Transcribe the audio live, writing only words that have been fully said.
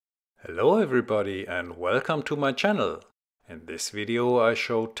Hello everybody and welcome to my channel. In this video I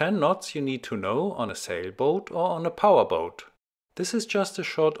show 10 knots you need to know on a sailboat or on a powerboat. This is just a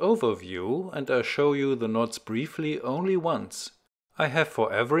short overview and I show you the knots briefly only once. I have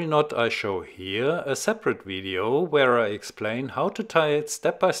for every knot I show here a separate video where I explain how to tie it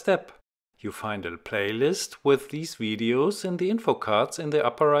step by step. You find a playlist with these videos in the info cards in the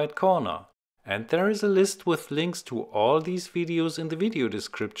upper right corner. And there is a list with links to all these videos in the video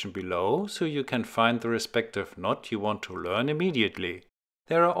description below, so you can find the respective knot you want to learn immediately.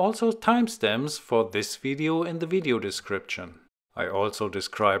 There are also timestamps for this video in the video description. I also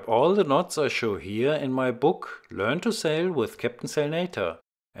describe all the knots I show here in my book Learn to Sail with Captain Sailnator,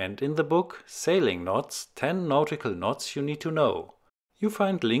 and in the book Sailing Knots 10 Nautical Knots You Need to Know. You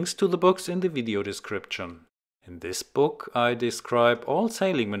find links to the books in the video description. In this book I describe all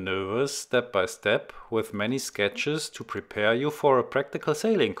sailing maneuvers step by step with many sketches to prepare you for a practical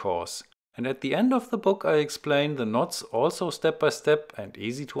sailing course. And at the end of the book I explain the knots also step by step and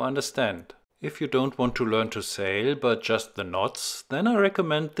easy to understand. If you don't want to learn to sail but just the knots, then I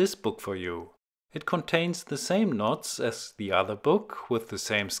recommend this book for you. It contains the same knots as the other book with the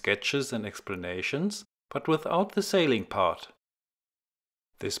same sketches and explanations, but without the sailing part.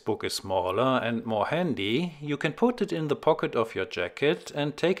 This book is smaller and more handy. You can put it in the pocket of your jacket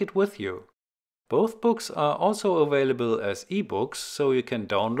and take it with you. Both books are also available as ebooks, so you can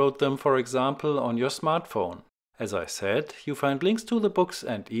download them, for example, on your smartphone. As I said, you find links to the books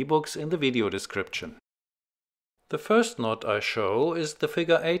and ebooks in the video description. The first knot I show is the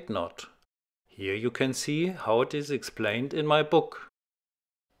figure 8 knot. Here you can see how it is explained in my book.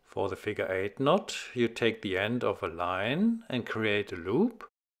 For the figure 8 knot, you take the end of a line and create a loop.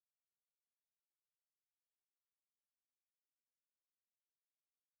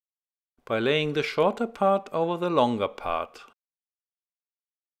 By laying the shorter part over the longer part.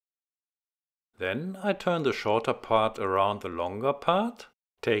 Then I turn the shorter part around the longer part,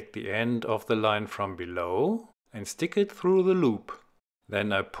 take the end of the line from below and stick it through the loop.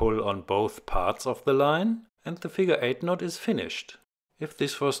 Then I pull on both parts of the line and the figure 8 knot is finished. If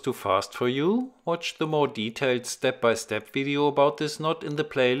this was too fast for you, watch the more detailed step-by-step video about this knot in the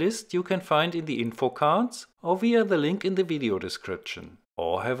playlist you can find in the info cards or via the link in the video description.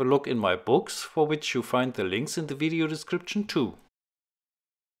 Or have a look in my books, for which you find the links in the video description too.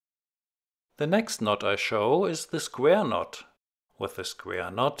 The next knot I show is the square knot. With the square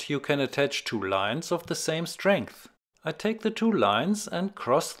knot you can attach two lines of the same strength. I take the two lines and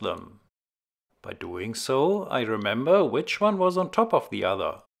cross them. By doing so, I remember which one was on top of the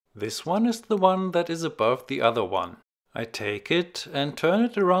other. This one is the one that is above the other one. I take it and turn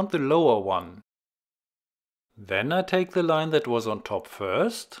it around the lower one. Then I take the line that was on top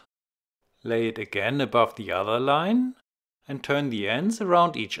first, lay it again above the other line, and turn the ends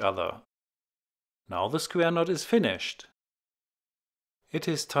around each other. Now the square knot is finished. It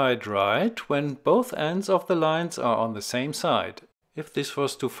is tied right when both ends of the lines are on the same side. If this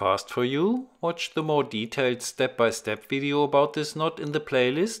was too fast for you, watch the more detailed step-by-step video about this knot in the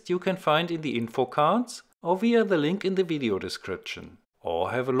playlist you can find in the info cards or via the link in the video description.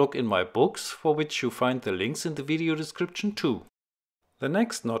 Or have a look in my books, for which you find the links in the video description too. The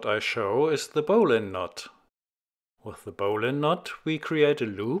next knot I show is the bowline knot. With the bowline knot we create a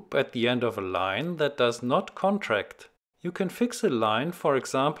loop at the end of a line that does not contract. You can fix a line, for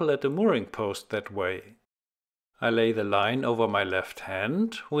example, at a mooring post that way. I lay the line over my left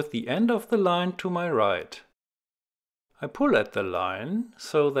hand with the end of the line to my right. I pull at the line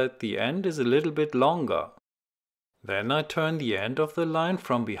so that the end is a little bit longer. Then I turn the end of the line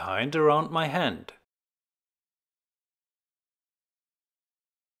from behind around my hand.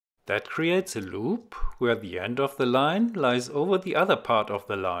 That creates a loop where the end of the line lies over the other part of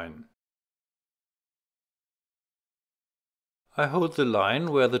the line. I hold the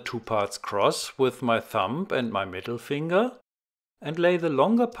line where the two parts cross with my thumb and my middle finger and lay the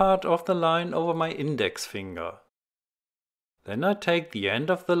longer part of the line over my index finger. Then I take the end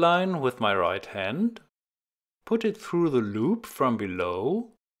of the line with my right hand, put it through the loop from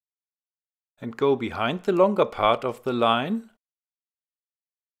below and go behind the longer part of the line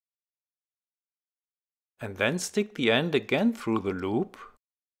and then stick the end again through the loop,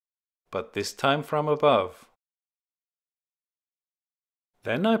 but this time from above.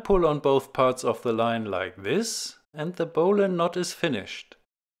 Then I pull on both parts of the line like this and the bowline knot is finished.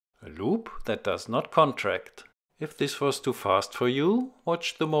 A loop that does not contract. If this was too fast for you,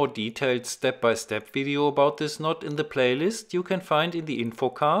 watch the more detailed step-by-step video about this knot in the playlist you can find in the info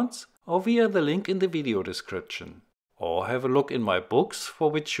cards or via the link in the video description. Or have a look in my books, for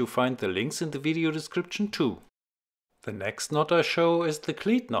which you find the links in the video description too. The next knot I show is the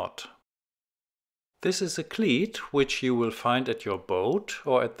Cleat knot. This is a cleat which you will find at your boat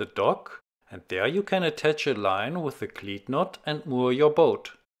or at the dock, and there you can attach a line with the cleat knot and moor your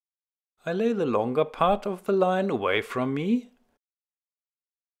boat. I lay the longer part of the line away from me,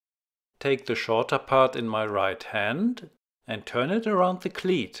 take the shorter part in my right hand and turn it around the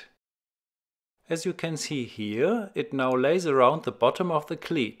cleat. As you can see here, it now lays around the bottom of the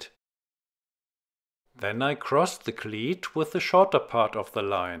cleat. Then I cross the cleat with the shorter part of the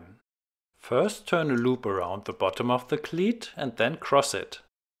line. First turn a loop around the bottom of the cleat and then cross it.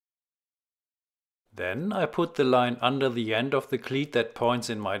 Then I put the line under the end of the cleat that points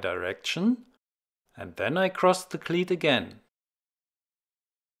in my direction, and then I cross the cleat again.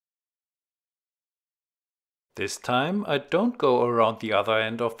 This time I don't go around the other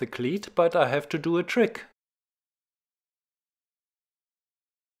end of the cleat, but I have to do a trick.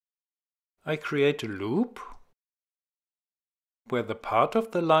 I create a loop where the part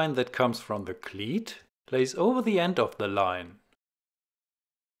of the line that comes from the cleat lays over the end of the line.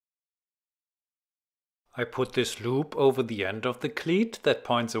 I put this loop over the end of the cleat that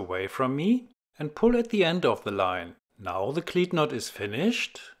points away from me and pull at the end of the line. Now the cleat knot is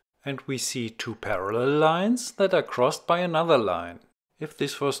finished and we see two parallel lines that are crossed by another line. If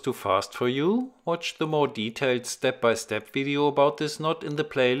this was too fast for you, watch the more detailed step-by-step video about this knot in the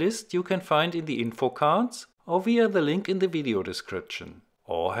playlist you can find in the info cards or via the link in the video description.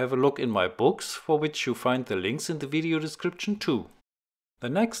 Or have a look in my books, for which you find the links in the video description too. The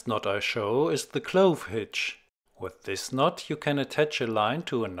next knot I show is the Clove hitch. With this knot you can attach a line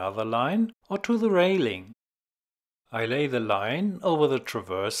to another line or to the railing. I lay the line over the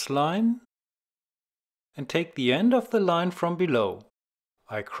traverse line and take the end of the line from below.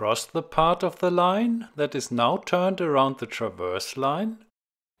 I cross the part of the line that is now turned around the traverse line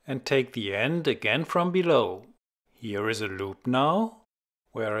and take the end again from below. Here is a loop now,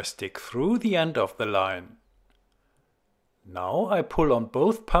 where I stick through the end of the line. Now I pull on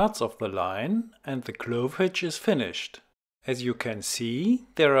both parts of the line and the clove hitch is finished. As you can see,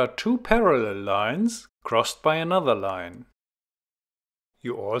 there are two parallel lines crossed by another line.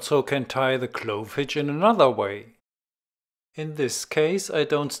 You also can tie the clove hitch in another way. In this case I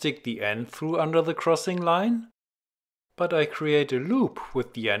don't stick the end through under the crossing line, but I create a loop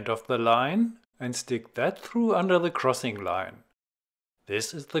with the end of the line and stick that through under the crossing line.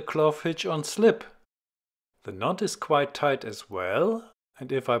 This is the clove hitch on slip. The knot is quite tight as well,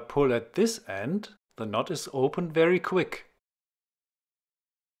 and if I pull at this end, the knot is opened very quick.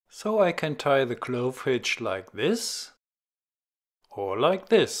 So I can tie the clove hitch like this or like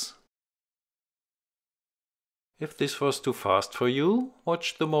this. If this was too fast for you,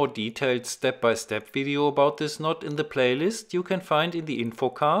 watch the more detailed step-by-step video about this knot in the playlist you can find in the info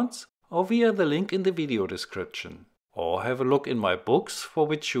cards or via the link in the video description. Or have a look in my books, for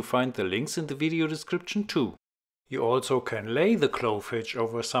which you find the links in the video description too. You also can lay the clove hitch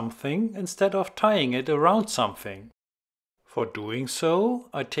over something instead of tying it around something. For doing so,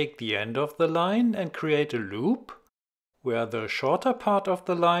 I take the end of the line and create a loop where the shorter part of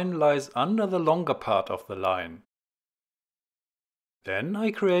the line lies under the longer part of the line. Then I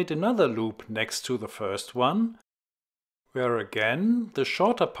create another loop next to the first one, where again the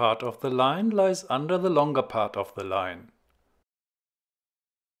shorter part of the line lies under the longer part of the line.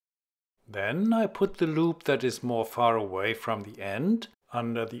 Then I put the loop that is more far away from the end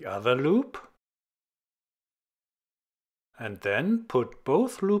under the other loop, and then put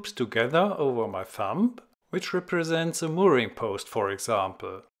both loops together over my thumb, which represents a mooring post, for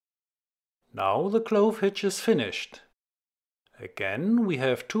example. Now the clove hitch is finished. Again, we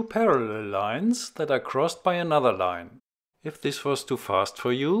have two parallel lines that are crossed by another line. If this was too fast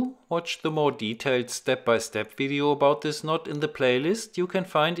for you, watch the more detailed step-by-step video about this knot in the playlist you can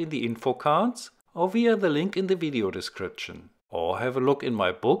find in the info cards or via the link in the video description. Or have a look in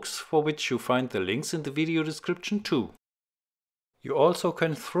my books, for which you find the links in the video description too. You also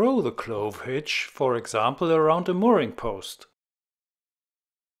can throw the clove hitch, for example, around a mooring post.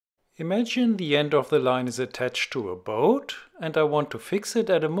 Imagine the end of the line is attached to a boat and I want to fix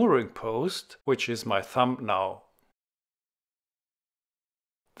it at a mooring post, which is my thumb now.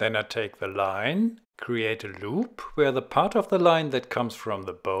 Then I take the line, create a loop where the part of the line that comes from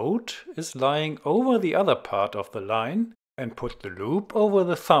the boat is lying over the other part of the line and put the loop over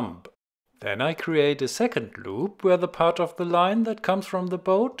the thumb. Then I create a second loop where the part of the line that comes from the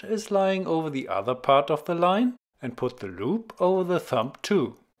boat is lying over the other part of the line and put the loop over the thumb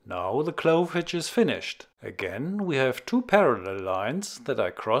too. Now the clove hitch is finished. Again, we have two parallel lines that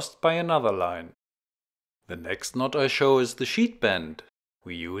are crossed by another line. The next knot I show is the sheet bend.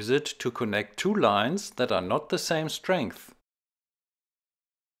 We use it to connect two lines that are not the same strength.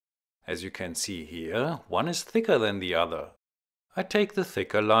 As you can see here, one is thicker than the other. I take the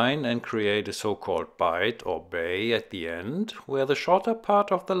thicker line and create a so-called bite or bay at the end, where the shorter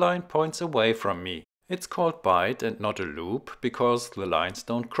part of the line points away from me. It's called bite and not a loop because the lines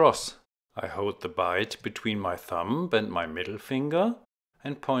don't cross. I hold the bite between my thumb and my middle finger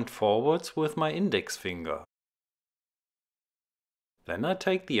and point forwards with my index finger. Then I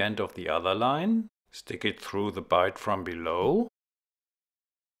take the end of the other line, stick it through the bite from below,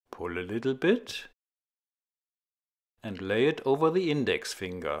 pull a little bit, and lay it over the index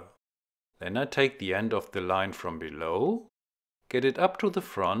finger. Then I take the end of the line from below, get it up to the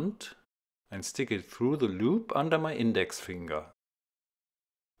front, and stick it through the loop under my index finger.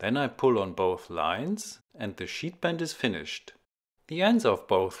 Then I pull on both lines, and the sheet bend is finished. The ends of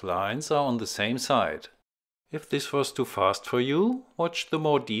both lines are on the same side. If this was too fast for you, watch the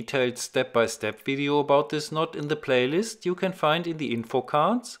more detailed step-by-step video about this knot in the playlist you can find in the info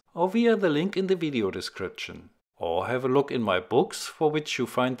cards or via the link in the video description. Or have a look in my books, for which you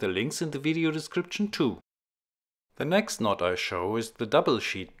find the links in the video description too. The next knot I show is the double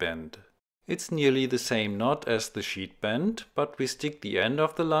sheet bend. It's nearly the same knot as the sheet bend, but we stick the end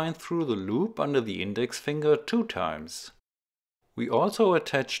of the line through the loop under the index finger 2 times. We also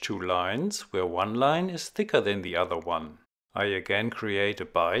attach 2 lines, where one line is thicker than the other one. I again create a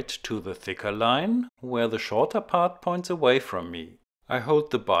bite to the thicker line, where the shorter part points away from me. I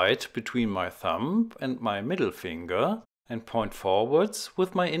hold the bite between my thumb and my middle finger and point forwards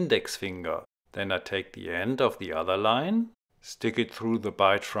with my index finger. Then I take the end of the other line, stick it through the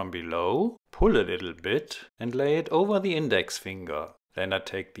bite from below, pull a little bit and lay it over the index finger. Then I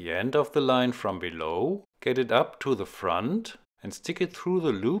take the end of the line from below, get it up to the front and stick it through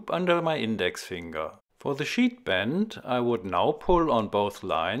the loop under my index finger. For the sheet bend, I would now pull on both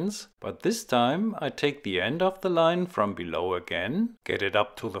lines, but this time I take the end of the line from below again, get it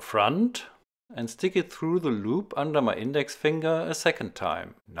up to the front and stick it through the loop under my index finger a second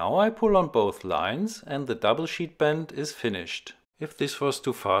time. Now I pull on both lines and the double sheet bend is finished. If this was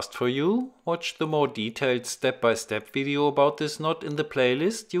too fast for you, watch the more detailed step-by-step video about this knot in the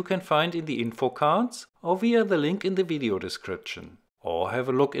playlist you can find in the info cards or via the link in the video description. Or have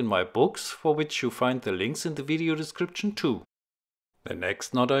a look in my books, for which you find the links in the video description too. The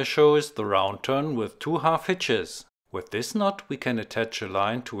next knot I show is the round turn with 2 half hitches. With this knot we can attach a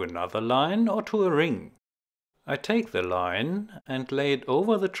line to another line or to a ring. I take the line and lay it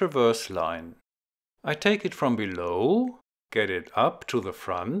over the traverse line. I take it from below, get it up to the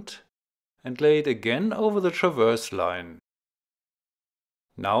front and lay it again over the traverse line.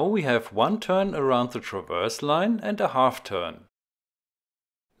 Now we have 1 turn around the traverse line and a half turn.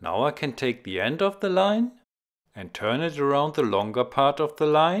 Now I can take the end of the line and turn it around the longer part of the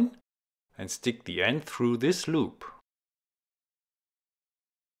line and stick the end through this loop.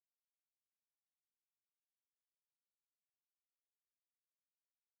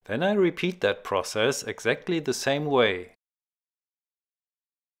 Then I repeat that process exactly the same way.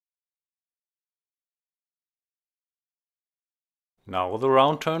 Now the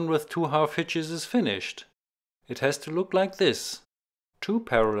round turn with 2 half hitches is finished. It has to look like this. 2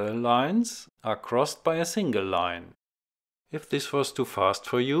 parallel lines are crossed by a single line. If this was too fast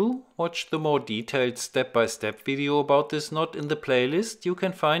for you, watch the more detailed step-by-step video about this knot in the playlist you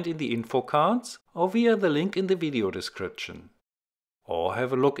can find in the info cards or via the link in the video description. Or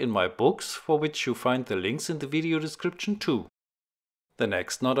have a look in my books, for which you find the links in the video description too. The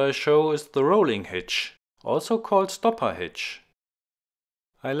next knot I show is the rolling hitch, also called stopper hitch.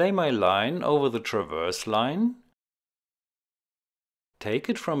 I lay my line over the traverse line, take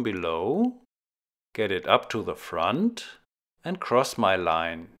it from below, get it up to the front and cross my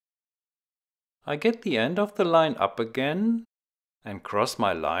line. I get the end of the line up again and cross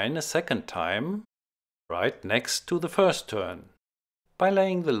my line a second time, right next to the first turn. By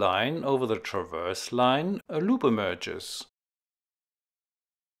laying the line over the traverse line, a loop emerges.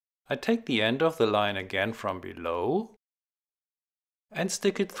 I take the end of the line again from below and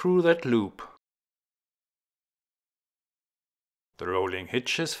stick it through that loop. The rolling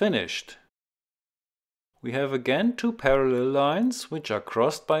hitch is finished. We have again 2 parallel lines which are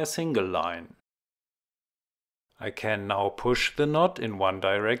crossed by a single line. I can now push the knot in one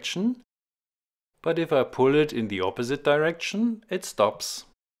direction, but if I pull it in the opposite direction, it stops.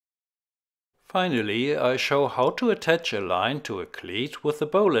 Finally, I show how to attach a line to a cleat with a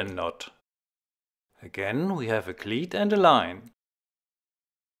bowline knot. Again, we have a cleat and a line.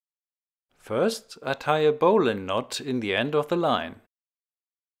 First, I tie a bowline knot in the end of the line.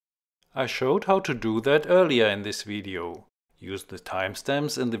 I showed how to do that earlier in this video. Use the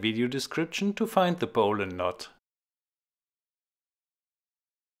timestamps in the video description to find the bowline knot.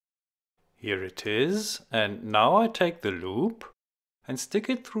 Here it is, and now I take the loop and stick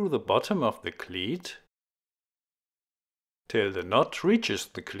it through the bottom of the cleat till the knot reaches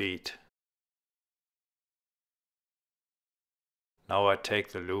the cleat. Now I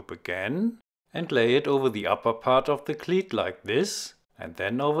take the loop again and lay it over the upper part of the cleat like this, and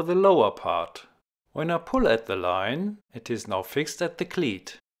then over the lower part. When I pull at the line, it is now fixed at the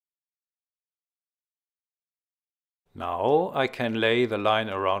cleat. Now I can lay the line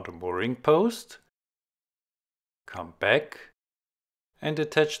around a mooring post, come back and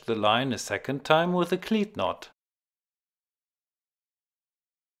attach the line a second time with a cleat knot.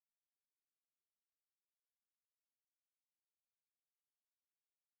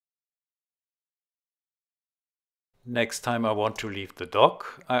 Next time I want to leave the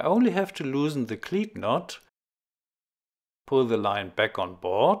dock, I only have to loosen the cleat knot, pull the line back on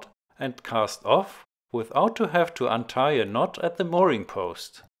board and cast off without to have to untie a knot at the mooring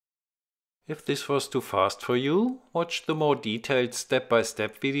post. If this was too fast for you, watch the more detailed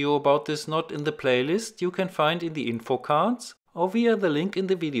step-by-step video about this knot in the playlist you can find in the info cards or via the link in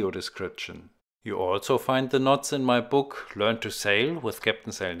the video description. You also find the knots in my book Learn to Sail with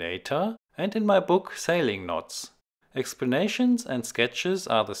Captain Sailnator and in my book Sailing Knots. Explanations and sketches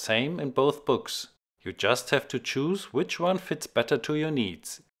are the same in both books. You just have to choose which one fits better to your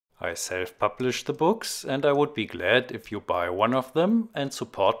needs. I self-publish the books and I would be glad if you buy one of them and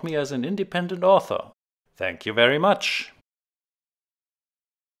support me as an independent author. Thank you very much!